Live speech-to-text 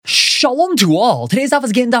Shalom to all. Today's daf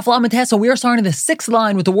is Gitin daf lamed, so we are starting the sixth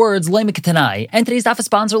line with the words Gitin. And today's daf is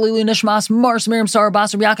sponsored Lili Nishmas Mars Miriam Sarah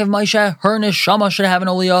Basar Yaakov Moshe. Her neshama should have an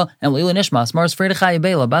aliyah, and Lili Nishmas Mars Freda Chaya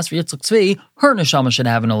Bela Basar Yitzchak Tzvi. Her neshama should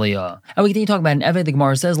have an aliyah. And we continue talking about an eved. The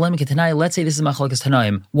Gemara says Gitin. Let's say this is machlokes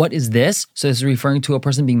tanaim. What is this? So this is referring to a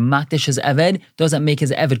person being makdish his eved. Does that make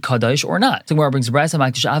his eved kadosh or not? So Gemara brings a brayso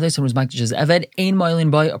makdish aved. Someone who's makdish his eved. Ein ma'ilin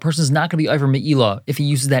by a person is not going to be over me'ilah if he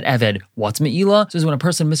uses that eved. What's me'ilah? So this is when a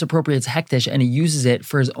person misappropriates hektish and he uses it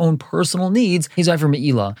for his own personal needs, he's over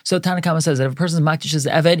me'ilah. So Tanakama says that if a person is makdish his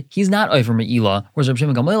eved, he's not over me'ilah. Whereas Rav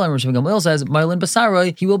Shimon Gamliel says, ma'ilin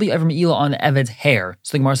basaroi, he will be over me'ilah on the eved's hair.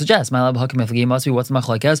 So the Gemara suggests, ma'ilab hakim efagim must be what's the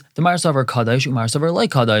machlokes? The Mar Savar kadosh, Umar Savar like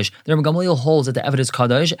kadosh. The Rav Gamliel holds that the eved is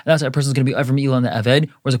kadosh, and that's why a person is going to be over me'ilah on the eved.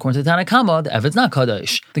 Whereas according to Tanakama, the eved's not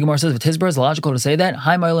kadosh. The Gemara says, V'tizbar is logical to say that.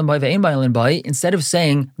 Hi ma'ilin by ve'ein ma'ilin by. Instead of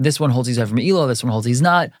saying this one holds he's over me'ilah, this one holds he's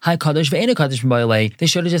not. Hi kadosh ve'ein kadosh ba'ilei. They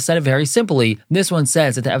should have just said it very simply. This one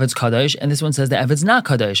says that the eved's kadosh, and this one says the eved's not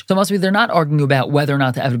kadosh. So it must be they're not arguing about whether or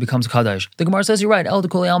not the eved becomes kadosh. The Gemara says you're right. El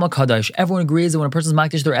dekuli alma kadosh. Everyone agrees that when a person's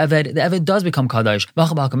makdish their eved, the eved does become kadosh.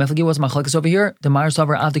 What's machlokes over here? The Mar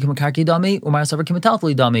Savar avdi kimakarki dami, or Mar Savar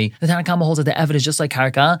kimataltali dami. The Tanakama holds that the eved is just like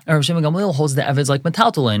karka, and Rav Shimon Gamliel holds that the eved is like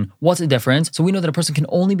metaltalin. What's the difference? So we know that a person can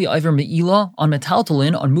only be over me'ilah on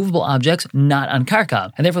metaltalin, on movable objects, not on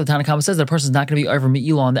karka. And therefore the Tanakama says that a person is not going to be over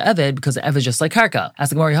me'ilah on the eved because the eved is just like karka. Ask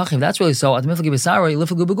the Gemara, if that's really so,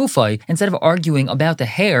 instead of arguing about the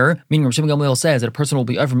hair, meaning Rav Shimon Gamliel says that a person will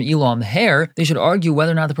be over me'ilah on the hair, they should argue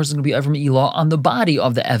whether or not the person is going to be over me'ilah on the body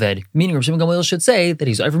of the eved. Meaning Rav Shimon Gamliel should say that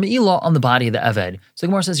he's over me'ilah on the body of the eved. So the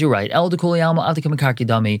Gemara says you're right. El dekuli alma avdi kimakarki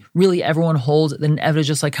dami. Really, everyone holds that an eved is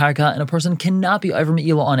just like karka, and a person cannot be over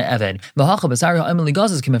me'ilah on an eved.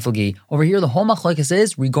 Over here, the whole machlokes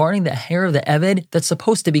is regarding the hair of the eved that's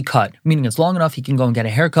supposed to be cut, meaning it's long enough he can go and get a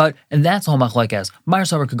haircut, and that's the whole machlokes. Mar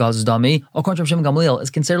Savar kagaz dami. According to Rav Shimon Gamliel, is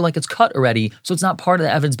considered like it's cut already, so it's not part of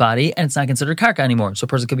the eved's body, and it's not considered karka anymore. So a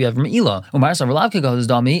person could be over me'ilah. Umar Savar lav kagaz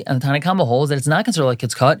dami, and the Tanakama holds that it's not considered like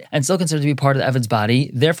it's cut, and still considered to be part of the eved's body.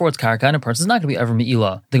 Therefore, it's karka, and a person's not going to be over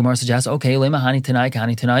me'ilah. The Gemara suggests, okay, lema hani tanai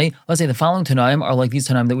kani tanai. Let's say the following tanaim are like these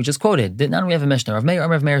tanaim that we just quoted. Now we have a mishnah.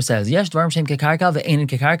 Rav Meir says, yesh dvarim shem kekarka ve'einin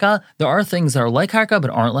kekarka. There are things that are like karka but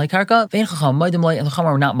aren't like karka. Ve'ein chacham maidim lei, and the chacham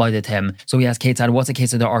are not maidim him. So we ask Ketzad, what's the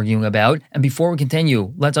case that they're arguing about? And before we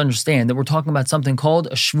continue, let's understand that we're talking about something called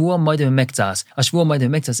a shvua maidim mikzas. A shvua maidim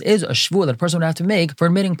mikzas is a shvua that a person would have to make for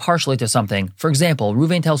admitting partially to something. For example,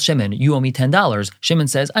 Ruvain tells Shimon, you owe me $10. Shimon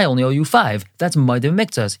says, I only owe you $5. That's maidim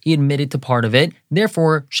mikzas. He admitted to part of it.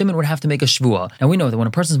 Therefore, Shimon would have to make a shvua. Now we know that when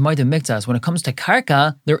a person's maidim mikzas, when it comes to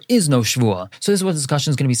karka, there is no shvua. So this is what the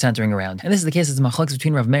discussion is going to be centering around. And this is the case of the machlokes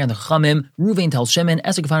between Rav Meir and the Chachamim. Ruvain tells Shimon,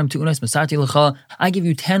 I give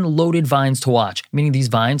you 10 loaded vines to watch, meaning these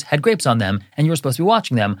vines had grapes on them, and you were supposed to be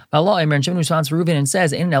watching them. And Shimon responds to Ruvain and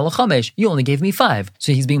says, you only gave me 5.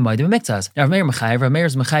 So he's being maidim mikzas. Now Rav Meir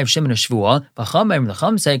is mechayev Shimon a shvua. The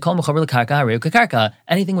Chacham say,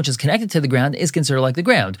 anything which is connected to the ground is considered like the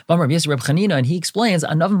ground. Reb Chanina, and he explains, the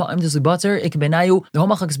whole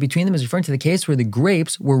machlokes between them is referring to the case where the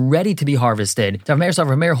grapes were ready to be harvested. Rav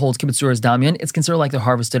Meir holds kibbutzur as damyan, it's considered like they're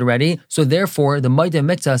harvested already, so therefore the maidim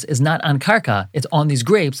mikzas is not on karka, it's on these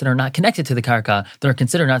grapes that are not connected to the karka, that are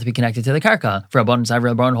considered not to be connected to the karka. For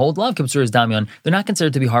Rabban hold love kibbutzur as damyan, they're not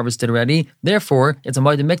considered to be harvested already, therefore it's a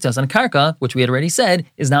maidim mikzas on karka, which we had already said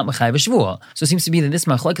is not mechayev shvua. So it seems to be that this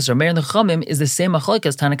machlokes Rav Meir and the Chachamim is the same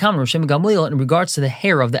machlokes Tanakam and Rav Shimon Gamliel in regards to the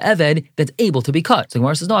hair of the eved that's able to be cut. So the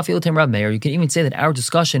Gemara says, no, I feel it Rav Meir. You can even say that our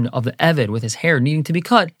discussion of the eved with his hair needing to be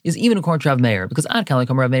cut is even according to Rav Meir, because Ad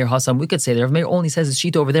Kalikam Rav Meir Hassam, we could say that Rav Meir only says his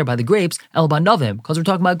sheet over there by the grapes, El Banovim, because we're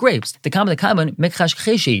talking about grapes. The Kaiman Mekchash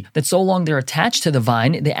Cheshi, that so long they're attached to the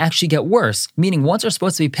vine, they actually get worse. Meaning once they're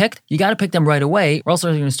supposed to be picked, you got to pick them right away, or else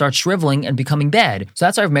they're going to start shriveling and becoming bad. So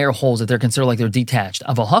that's why Rav Meir holds that they're considered like they're detached.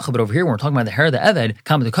 But over here, when we're talking about the hair of the eved,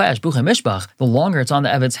 the longer it's on the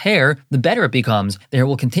eved's hair, the better it becomes. The hair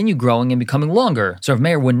will continue growing and becoming longer. So Rav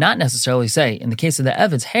Meir would not necessarily say, in the case of the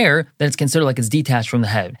eved's hair, that it's considered like it's detached from the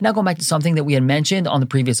head. Now going back to something that we had mentioned on the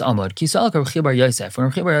previous Amud. Kisalak Rav Chibar Yosef. When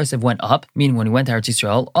Rav Chibar Yosef went up, meaning when he went to Eretz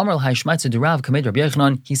Yisrael, Amar l'hai shmaitza de Rav kamed Rabbi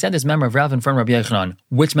Yochanan, he said this member of Rav in front of Rabbi Yochanan.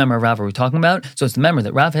 Which member of Rav are we talking about? So it's the member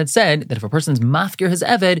that Rav had said that if a person's mafkir his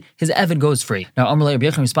eved goes free. Now Amar Rabbi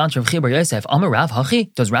Yochanan responds to Rav Chibar Yosef, Amar Rav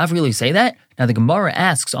hachi? Does Rav really say that? Now the Gemara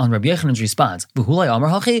asks on Rabbi Yochanan's response, V'hulai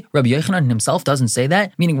Amar Hachi, Rabbi Yochanan himself doesn't say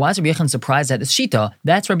that, meaning why is Rabbi Yochanan surprised at this shita?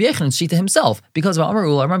 That's Rabbi Yochanan's shita himself, because of Amar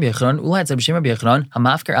Ula, Rabbi Yochanan, Ula had said B'Shem Rabbi Yochanan,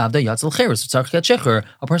 Hamafker Avda Yatzal Cheres, Tzarch Get Shecher.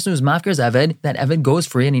 A person who's mafker's Eved, that Eved goes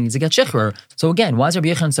free and he needs to get Shecher. So again, why is Rabbi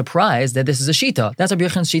Yochanan surprised that this is a shita? That's Rabbi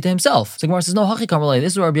Yochanan's shita himself. So Gemara says, no, Hachi Kamalei,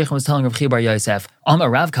 this is what Rabbi Yochanan was telling Rav Chiya bar Yosef.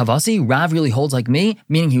 Amar Rav Kavasi, Rav really holds like me,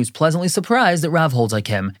 meaning he was pleasantly surprised that Rav holds like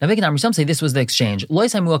him. Now Vikanam, some say this was the exchange.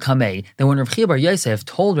 Lois Hamua Kamei, that when Rav Chiya bar Yosef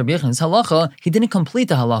told Rabbi Yochanan's halacha, he didn't complete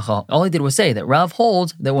the halacha. All he did was say that Rav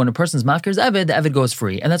holds that when a person's mafker's Eved, the Eved goes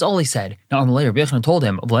free. And that's all he said. Now Amalei, Rabbi Yochanan told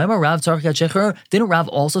him, Rav Tzarch Get Shecher, didn't Rav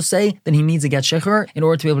also say that he needs to get Shecher in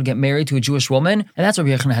order to be able to get married to a Jewish woman? And that's what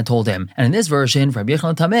Rabbi Yochanan had told him. And in this version, Rabbi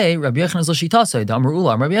Yochanan Tamei, Rabbi Yochanan is l'shitasei, Damar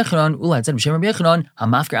Ula, Rabbi Yochanan, Ula had said B'Shem Rabbi Yochanan,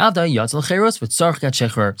 Hamafker Avda Yatzal Cheros v'Tzarch Get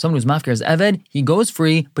Shecher. Someone who's mafker is Eved, he goes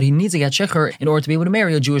free, but he needs to get Shecher in order to be able to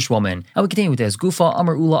marry a Jewish woman. Now we continue with this. Gufa,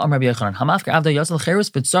 Amar Ula, Amar Rabbi Yochanan, Hamafker Avda Yatzal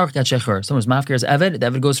Cheros v'Tzarch Get Shecher. Someone who's mafker is Eved, the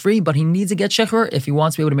Eved goes free, but he needs to get Shecher if he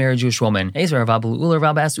wants to be able to marry a Jewish woman.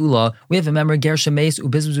 Rav asked Ula, we have a member Ger Shemes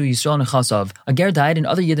Ubizzu Yisrael Nechasav. A Ger died and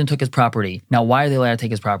other Yidden took his property. Now why are they allowed to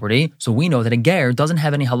take his property? So we know that a Ger doesn't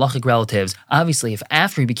have any halachic relatives. Obviously, if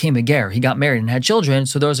after he became a Ger, he got married and had children,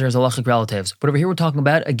 so those are his halachic relatives. But over here we're talking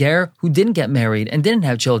about a Ger who didn't get married and didn't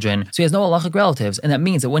have children, so he has no halachic relatives, and that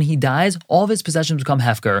means that when he dies, all of his possessions become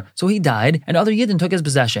hefker. So he died, and other Yidden took his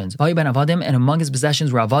possessions. Ba'i ben Avadim, and among his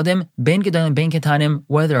possessions were Avadim, ben Gedalim, ben Ketanim,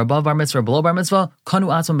 whether they're above bar mitzvah or below bar mitzvah, Kanu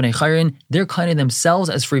Atzma b'nei Chayrin, they're kind of themselves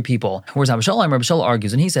as free people. Whereas Rabbi Shal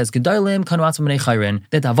argues, and he says, Gedalim, Kanu Atzma b'nei Chayrin,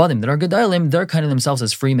 that Avadim that are Gedalim, they're kind of themselves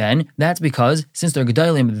as free men. That's because since they're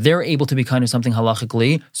Gedalim, they're able to be kind of something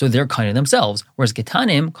halachically, so they're kind of themselves. Whereas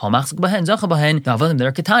Ketanim, Kal Machzik Bahen, Zacha Bahen, the Avadim that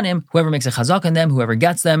are Ketanim, whoever makes a chazak on them, whoever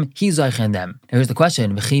gets them, he's Zaycha in them. Now here's the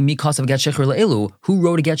question, V'chi mi kasav get shecher le'elu, who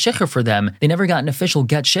wrote a get shecher for them? They never got an official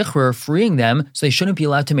get shecher freeing them, so they shouldn't be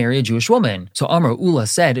allowed to marry a Jewish woman. So Amar Ula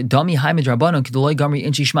said, Dami Haimid Rabbanon Kedoloi Gamri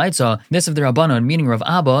Inchi Shmaitza, this of the Rabbanon, meaning Rav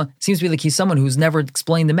Abba, seems to be like he's someone who's never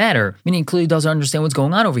explained the matter, meaning he clearly doesn't understand what's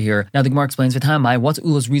going on over here. Now the Gemara explains V'tamai, what's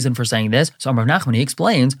Ula's reason for saying this? So Amar Nachman, he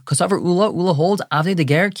explains, Kasavar Ula holds Avdei de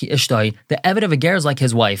Ger ki Ishtai, the Eved of a Ger is like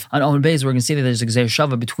his wife. On Omen Beis, we're going to see that there's a Gzer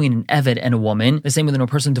Shava between an Eved and a woman. The same way when a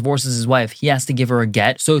person divorces his wife, he has to give her a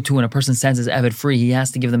get. So too, when a person sends his Eved free, he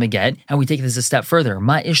has to give them a get. And we take this a step further.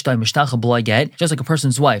 Ma Ishtai Mishtacha B'lai get, just like a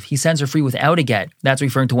person's wife, he sends her free without a get. That's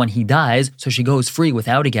referring to when he dies, so she goes free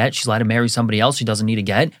without a get. She's allowed to marry somebody else, she doesn't need a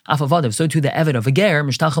get. Afavadav, so too the Eved of a Ger,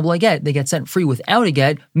 Mishtacha B'lai get, they get sent free without a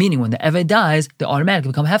get, meaning when the Eved dies, they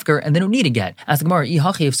automatically become Hefker and they don't need a get. As the Gemara,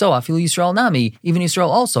 Ihachi, if so, Afilu Yisrael Nami, even Yisrael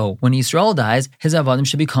also, when Yisrael dies, his Avadim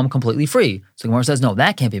should become completely free. So the Gemara says, no,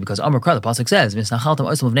 that can't be, because Amar Kra, the Pasuk says, that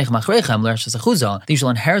you shall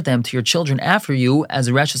inherit them to your children after you as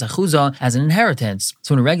a Reshes Achuzah, as an inheritance.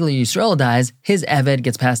 So when a regular Yisrael dies, his Eved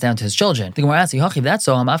gets passed down to his children. The Gemara asks, if that's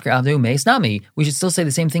so, Mafker Avdu Meis Nami. We should still say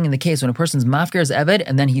the same thing in the case when a person's Mafker is Eved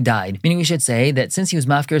and then he died. Meaning we should say that since he was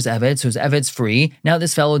Mafker's Eved, so his Eved's free, now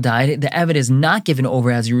this fellow died, the Eved is not given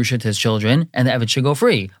over as Yerusha to his children, and the Eved should go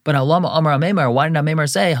free. But Alama Amar Amemar, why did Amemar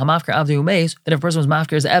say, Hamafker Avdu Meis, that if a person was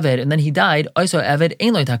Mafker's Eved and then he died, also Eved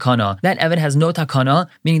Ein Lo Takana. That Eved has no takana,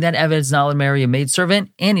 meaning that Eved is not allowed to marry a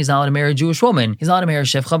maidservant, and he's not allowed to marry a Jewish woman. He's not allowed to marry a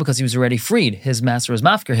shevcha because he was already freed. His master was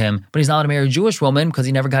mafker him, but he's not allowed to marry a Jewish woman because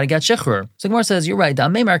he never got to get shechur. So Gemara says, you're right,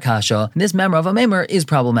 Amemar kasha, and this member of Amemar is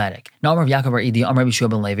problematic. Now Rav Yaakov bar Idi, Rav Yeshua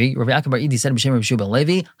ben Levi, Rav Yaakov bar Idi said B'Shem Rav Yeshua ben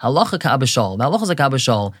Levi, halacha ka'abashal. The halacha is like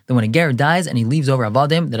abashal, that when a ger dies and he leaves over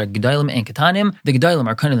avadim that are gedalim and ketanim, the gedalim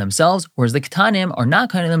are kind of themselves, whereas the ketanim are not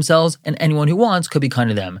kind of themselves, and anyone who wants could be kind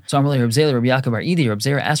of them. So I'm really Reb Zera, Rav Yaakov bar Idi, Reb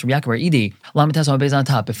Zera asked Rav Yaakov bar Idi, Lamitas on base on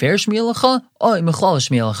top, befer shmielacha, or mechlal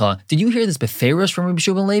shmielacha. Did you hear this beferish from Rabbi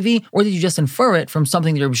Yeshua ben Levi, or did you just infer it from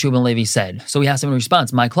something that Rabbi Yeshua ben Levi said? So we asked him in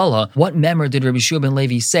response, my klala, what memor did Rabbi Yeshua ben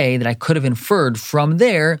Levi say that I could have inferred from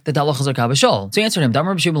there that the halachas are kabashal? So he answered him,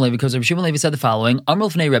 Damar Rabbi Yeshua ben Levi, because Rabbi Yeshua ben Levi said the following, Amar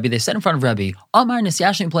l'fnei Rebbe, they said in front of Rebbe, Amar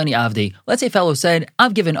nisyashim pleni avdi. Let's say a fellow said,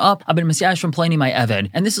 I've given up, I've been misyash from pleni my eved,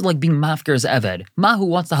 and this is like being mafker's eved. Mahu,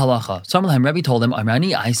 what's the halacha? So Rebbe told him,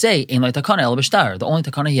 Amrani, I say, ein lai takana el b'shtar. The only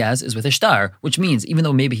takana he has is with a shtar, which means even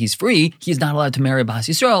though maybe he's free, he's not allowed to marry Bahas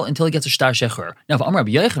Yisrael until he gets a shtar shecher. Now if Amar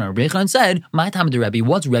Rabbi Yochanan said, my time to Rebbe,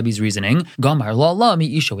 what's Rebbe's reasoning? Gamar la la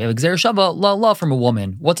mi isha. We have gzer shava la la from a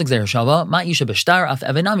woman. What's gzer shava? Ma isha b'shtar af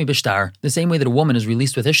evenami b'shtar. The same way that a woman is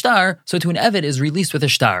released with a shtar, so to an eved is released with a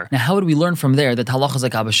shtar. Now how would we learn from there that halacha is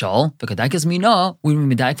like abashal? The kadaikas mina, we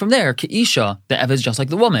medayik from there. Ke isha, the eved is just like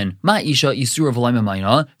the woman. Ma isha isur v'layma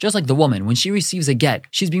mayna, just like the woman when she receives a get,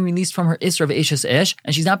 she's being released from her isra of ishas ish,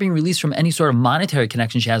 and she's not being released from any sort of monetary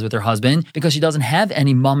connection she has with her husband because she doesn't have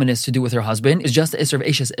any mumminess to do with her husband. It's just the isra of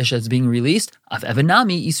ishas ish that's being released. Af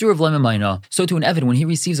evenami Yisur of Lemamayna. So to an Eved, when he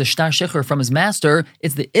receives a shtar shecher from his master,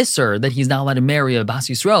 it's the Isser that he's not allowed to marry a Bas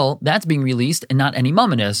Yisrael that's being released and not any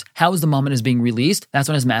Mamanis. How is the Mamanis being released? That's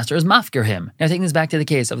when his master is mafkir him. Now taking this back to the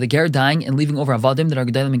case of the Ger dying and leaving over Avadim that are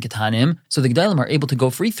Gedalim and Ketanim, so the Gedalim are able to go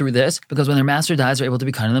free through this because when their master dies, they're able to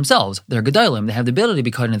be kind of themselves. They're Gedalim, they have the ability to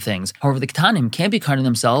be kind of things. However, the Ketanim can't be kind of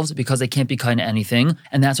themselves because they can't be kind of anything,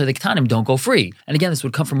 and that's why the Ketanim don't go free. And again, this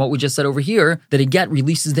would come from what we just said over here, that a get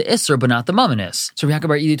releases the Isser but not the Mamanis. So Rabbi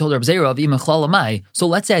Bar told Reb Zera of Imachlal Amai. So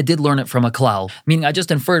let's say I did learn it from a klal, meaning I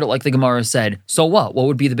just inferred it like the Gemara said. So what? What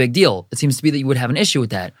would be the big deal? It seems to be that you would have an issue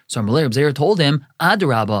with that. So Reb Zera told him,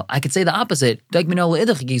 Adarabba, I could say the opposite.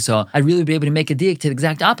 I'd really be able to make a diak to the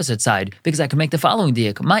exact opposite side, because I could make the following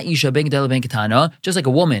diak. Ma isha ben gedayla ben ketana, just like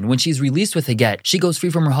a woman, when she's released with a get, she goes free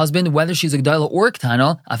from her husband, whether she's a gedayla or a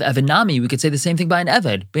ketana. Of Eved Nami, we could say the same thing by an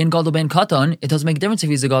Eved. Ben gadol ben katan, it doesn't make a difference if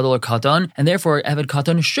he's a gadol or katan, and therefore Eved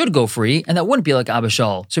katan should go free, and that wouldn't be like Abba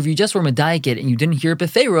Shal. So if you just were medayik it and you didn't hear it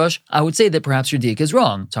befeirush, I would say that perhaps your diak is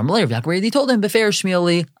wrong. So Rav Yaakov told him befeirush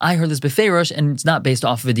shmieli, I heard this befeirush, and it's not based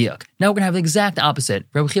off of a diak. Now we're gonna have the exact opposite.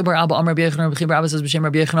 Rabbi Chiya bar Abba Amar Rabbi Yechanan, Rabbi Chiya bar Abba says b'shem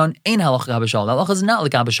Rabbi Yechanan, ein halach Abba Shal. That halach is not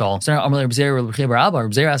like Abba Shal. So now Amar Rabbi Zera, Rabbi Chiya bar Abba,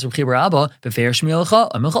 Rabbi Zera asked Rabbi Chiya bar Abba, befeirush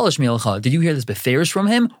shmielecha, amechal shmielecha. Did you hear this befeirush from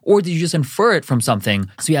him, or did you just infer it from something?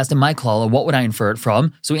 So he asked him, my klala, what would I infer it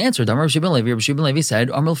from? So he answered, Amar Rabbi Shimon Levi. Rabbi Shimon Levi said,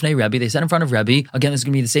 Amar l'fnei Rabbi. They said in front of Rabbi. Again, this is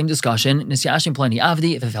going to be the same discussion. Nisyashim plani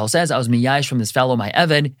avdi. If a fellow says, I was miyash from this fellow, my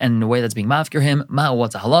Eved, and in a way that's being mafkir him, ma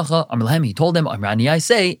what's a halacha? Amar lehem, he told them, Amrani, I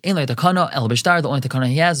say, ein lo takana el b'shtar. The only takana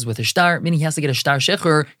he has is with a shtar, meaning he has to get a shtar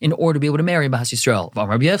shecher in order to be able to marry Bas Yisrael.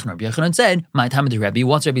 Amar Rabbi Yechanan said, my time of the Rabbi.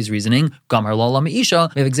 What's Rabbi's reasoning? Gamar la la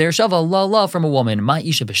meisha. We have exer shava la la from a woman. Ma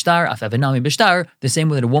isha b'shtar af Eved nami b'shtar. The same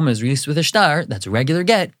way that a woman is released with a shtar, that's a regular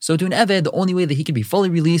get. So to an Eved, the only way that he could be fully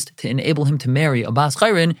released to enable him to marry a Bas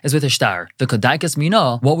Chayrin is with a shtar. The kodaikas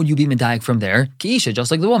mina, what would you be medayik from there? Ki isha,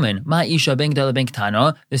 just like the woman. Ma isha ben gedayla ben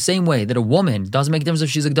ketana. The same way that a woman doesn't make a difference if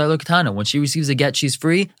she's a gedayla or ketana. When she receives a get, she's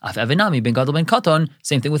free. Af Eved nami ben gadol ben katan.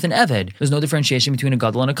 Same thing with an Eved. There's no differentiation between a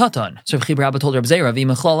gadol and a katan. So Rabbi Chiya told Reb Zera,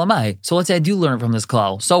 v'imachlal amai. So let's say I do learn it from this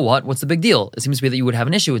klal. So what? What's the big deal? It seems to be that you would have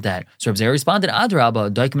an issue with that. So Reb Zera responded,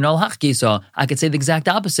 Adrabba, daik minal hachkisa. I could say the exact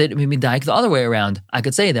opposite and maybe daik the other way around. I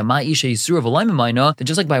could say that my isha yisur of alaymamayna, that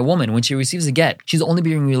just like by a woman, when she receives a get, she's only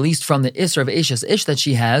being released from the isra of ishas ish that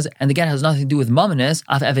she has, and the get has nothing to do with mamanis.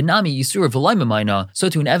 Af Eved nami yisur of alaymamayna. So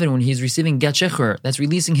to an Eved, when he's receiving get shecher, that's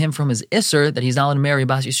releasing him from his isr that he's not allowed to marry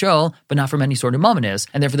Bas Yisrael, but not from any sort of mamanis,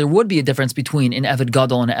 and therefore there would be a difference between an Eved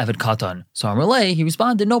gadol and an Eved katan. So Amar Lei, he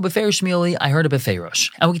responded, no, befeirush shmieli, I heard a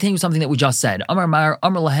befeirush. And we continue with something that we just said. Amar Mar,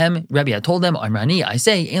 Amar Lahem, Rabbi, I told them, Amrani, I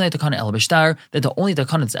say, ein takana el b'shtar, that the only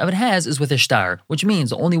takana that Eved has is with a shtar, which means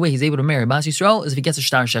the only way he's able to marry Bas Yisrael is if he gets a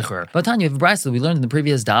shtar shecher. But Tanya, if Brisa that we learned in the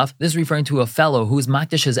previous daf, this is referring to a fellow who is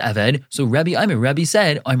makdish his Eved. So Rabbi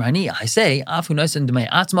said, Amrani, I say, afu noisin d'mei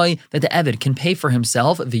atzmai, that the Eved can pay for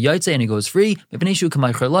himself, v'yotze, and he goes free,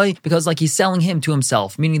 because like he's selling him to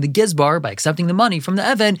himself, meaning the gizbar, by accepting the money from the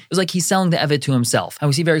Eved, is like he's selling the Eved to himself. And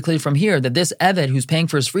we see very clearly from here that this Eved who's paying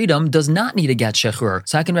for his freedom does not need a get shechur.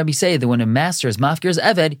 So how can Rabbi say that when a master is mafkir's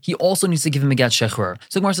Eved, he also needs to give him a get shechur?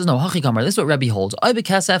 So Gemara says, no, hachikamar, this is what Rabbi holds. Ay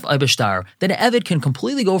bekesef, ay b'shtar. That an Eved can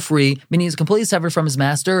completely go free, meaning he's completely severed from his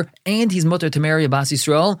master, and he's mutter to marry a Bas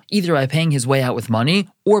Yisrael, either by paying his way out with money,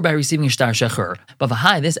 or by receiving a shtar shecher. But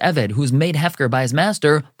v'hai, this Eved, who's made hefker by his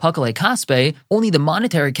master, pakalei kaspe, only the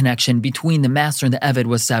monetary connection between the master and the Eved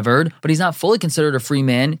was severed, but he's not fully considered a free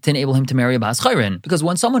man to enable him to marry a Bas Chayrin. Because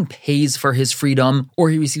when someone pays for his freedom, or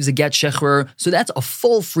he receives a get shecher, so that's a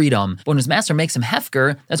full freedom. But when his master makes him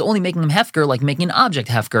hefker, that's only making him hefker like making an object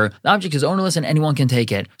hefker. The object is ownerless and anyone can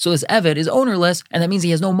take it. So this Eved is ownerless, and that means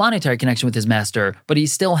he has no monetary connection with his master, but he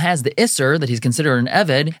still has the Isser that he's considered an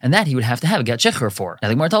Eved, and that he would have to have a get shecher for. Now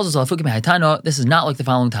the Gemara tells us, this is not like the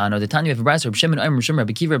following Tano. The Tanya of Brisa, Reb Shimon,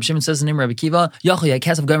 Rabbi Kiva. Reb Shimon says the name Rabbi Kiva, you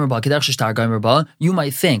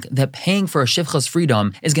might think that paying for a shivcha's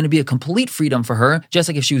freedom is going to be a complete freedom for her, just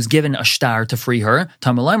like if she was given a shtar to free her.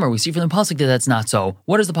 We see from the pasuk that that's not so.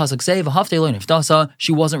 What does the pasuk say?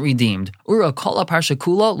 She wasn't redeemed. Ura kala parsha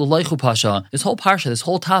kula l'leichu pasha. This whole parsha, this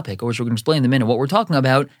whole topic, which we're going to explain in a minute, what we're talking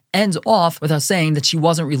about, ends off with us saying that she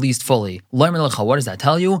wasn't released fully. What does that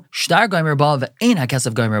tell you? That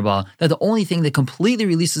the only thing that completely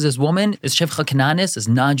releases this woman, this shevcha kananis, this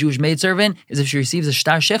non-Jewish maidservant, is if she receives a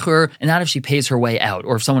shtar shecher, and not if she pays her way out,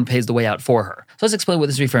 or if someone pays the way out for her. So let's explain what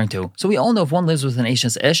this is referring to. So we all know if one lives with an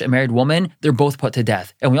Ashes Ish, a married woman, they're both put to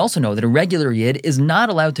death. And we also know that a regular Yid is not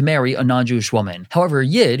allowed to marry a non-Jewish woman. However, a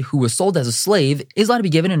Yid who was sold as a slave is allowed to be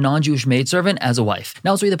given a non-Jewish maidservant as a wife.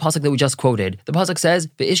 Now let's read the pasuk that we just quoted. The pasuk says,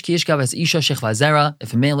 ish ki ishkav es isha shechva zera,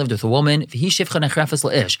 if a man lived with a woman, v'hi shifcha nechrefes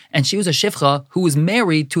la'ish, and she was a shifcha who was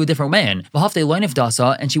married to a different man, v'haftei loy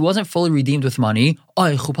nifdasa, and she wasn't fully redeemed with money,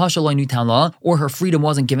 chupasha loy nitan la, or her freedom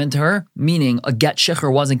wasn't given to her, meaning a get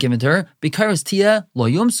shecher wasn't given to her, bikaras tia lo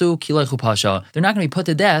yumsu ki loy chupasha. They're not going to be put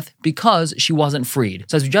to death because she wasn't freed.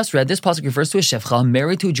 So as we just read, this pasuk refers to a shifcha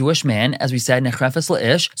married to a Jewish man, as we said, nechrefes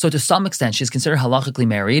la'ish, so to some extent she's considered halachically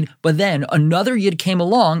married, but then another yid came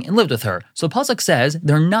along and lived with her. So the pasuk says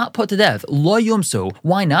they're not put to death, lo yumsu.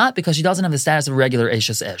 Why not? Because she doesn't have the status of a regular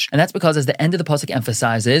eshes ish. And that's because, as the end of the pasuk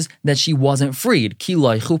emphasizes, that she wasn't freed, ki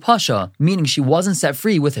loy chupasha, meaning she wasn't set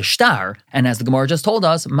free with a shtar. And as the Gemara just told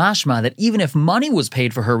us, mashma, that even if money was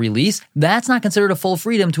paid for her release, that's not considered a full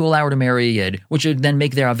freedom to allow her to marry a yid, which would then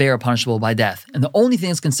make their avera punishable by death. And the only thing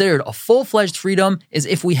that's considered a full-fledged freedom is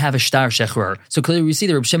if we have a shtar shechrer. So clearly we see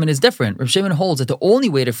that Reb Shimon is different. Reb Shimon holds that the only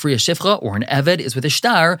way to free a shifcha or an eved is with a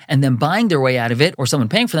shtar, and then buying their way out of it, or someone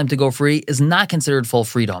paying for them to go free, is not considered full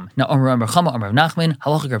freedom. Now, Amar Bar Chama, Amar Nachman,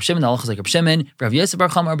 halacha Reb Shimon, the halacha is like Reb Shimon. Rav Yosef Bar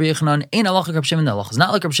Chama, Rabbi Yochanan, ain't halacha Reb Shimon, the halacha is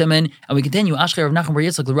not like Reb Shimon. And we continue. Ashkei Rav Nachman Bar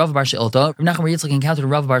Yitzchak, the Rav Bar She'ilta. Rav Nachman Bar Yitzchak encountered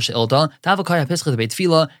Rav Bar She'ilta. Tavakaya Pischa, the Beit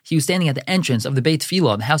Tefillah. He was standing at the entrance of the Beit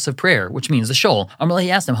Tefillah, the house of prayer, which means the shul. Amar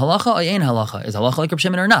he asked him, halacha or ain't halacha? Is halacha like Reb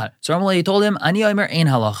Shimon or not? So Amar he told him, Ani Omer ain't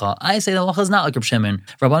halacha. I say the halacha is not like Reb Shimon.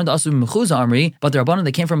 Rabbanan Asu Mechuza Amri, but the Rabbanan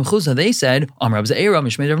that came from Mechuza, they said, Amar Reb Zeira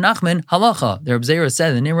Mishmei Rav Nachman halacha. The Reb Zeira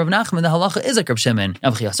said the name of Rav Nachman, the halacha is like Reb Shimon.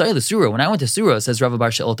 When I went to Surah, says Rav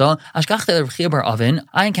Bar She'ilta, Ashkachte Rav Chia Bar Avin,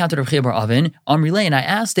 I encountered Rav Chia Bar Avin, Amri and I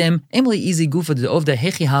asked him, Emily Easy Gufa de Ovda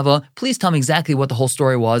Hechi Hava, please tell me exactly what the whole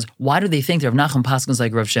story was. Why do they think that Rav Nachman paskins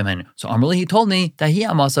like Rav Shimon? So Amrli, he told me that he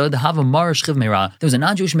amasa the Hava Mar Shchiv Meira. There was a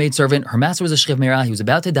non-Jewish maidservant, her master was a Shchiv Meira, he was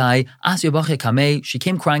about to die. Asya Bachya Kamei, she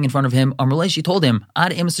came crying in front of him. Amrli, she told him,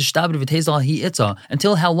 Ad Emes Shtabed V'Tezal Hi Itza.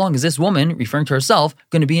 Until how long is this woman, referring to herself,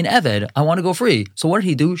 going to be an Eved? I want to go free. So what did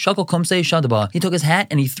he do? Shakal Kumsei Shadaba. He took his hat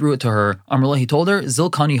and he threw it to her. Amrli, he told her,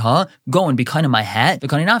 Zilkani Ha, go and be kind of my hat.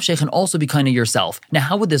 V'Kani Nafshech, and also be kind of yourself. Now,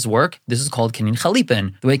 how would this work? This is called Kinyan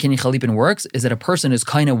Chalipin. The way Kinyan Chalipin works is that a person is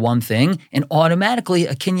kind of one thing, and automatically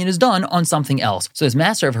a Kinyan is done on something else. So this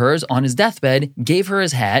master of hers, on his deathbed, gave her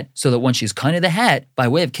his hat, so that when she's kind of the hat, by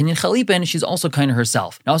way of Kinyan Chalipin, she's also kind of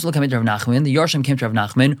herself. Now also look at Rav Nachman. The Yarshim came to Rav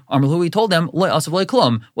Nachman. Amrlu, he told them, Loy Asav Loy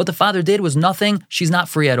Klum. What the father did was nothing. She's not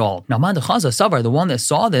free at all. Now Man Dechaza Savar, the one that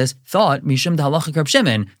saw this, thought Mishum the halacha Reb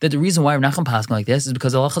Shimon, that the reason why Rav Nachman passed like this is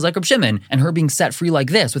because the halacha is like Reb Shimon, and her being set free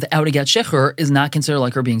like this without a get shecher is not considered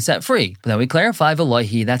like her being set free. But then we clarify,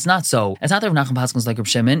 Velohi, that's not so. It's not that Rav Nachman passes like Reb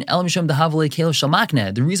Shimon. El Mishum the Havale Kelev Shal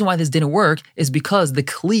Makne. The reason why this didn't work is because the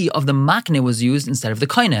kli of the makne was used instead of the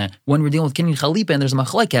kaina. When we're dealing with kinyan chalipa and there's a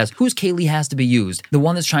machlekes, whose keli has to be used? The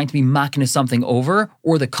one that's trying to be makne something over,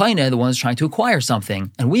 or the kaina, the one that's trying to acquire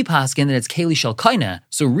something? And we paskin that it's keli shel kaina.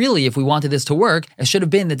 So really, if we wanted this to work, it should have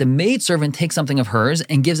been that the maidservant takes something of hers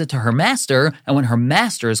and gives it to her master, and when her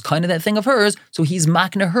master is kind of that thing of hers, so he's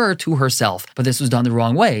makne her to herself. But this was done the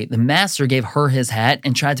wrong way. The master gave her his hat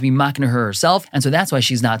and tried to be makne her herself, and so that's why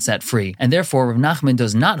she's not set free. And therefore, Rav Nachman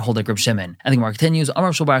does not hold like Reb Shimon. And the Gemara continues, Amar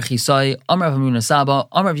Rav Shulbar Chisai, Amar Rav Hamnuna Saba,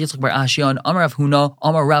 Amar Rav Yitzchak Bar Ashion, Amar Rav Huna,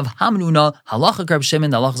 Amar Rav Hamnuna, halacha Reb Shimon,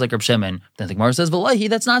 the halacha is like Reb Shimon. Then the Gemara says, V'lahi,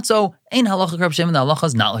 that's not so. Ain't halacha Reb Shimon, the halacha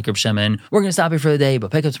is not like Reb Shimon. We're going to stop here for the day,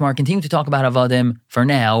 but pick up tomorrow, continue to talk about Avadim. For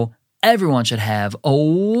now, everyone should have a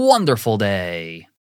wonderful day.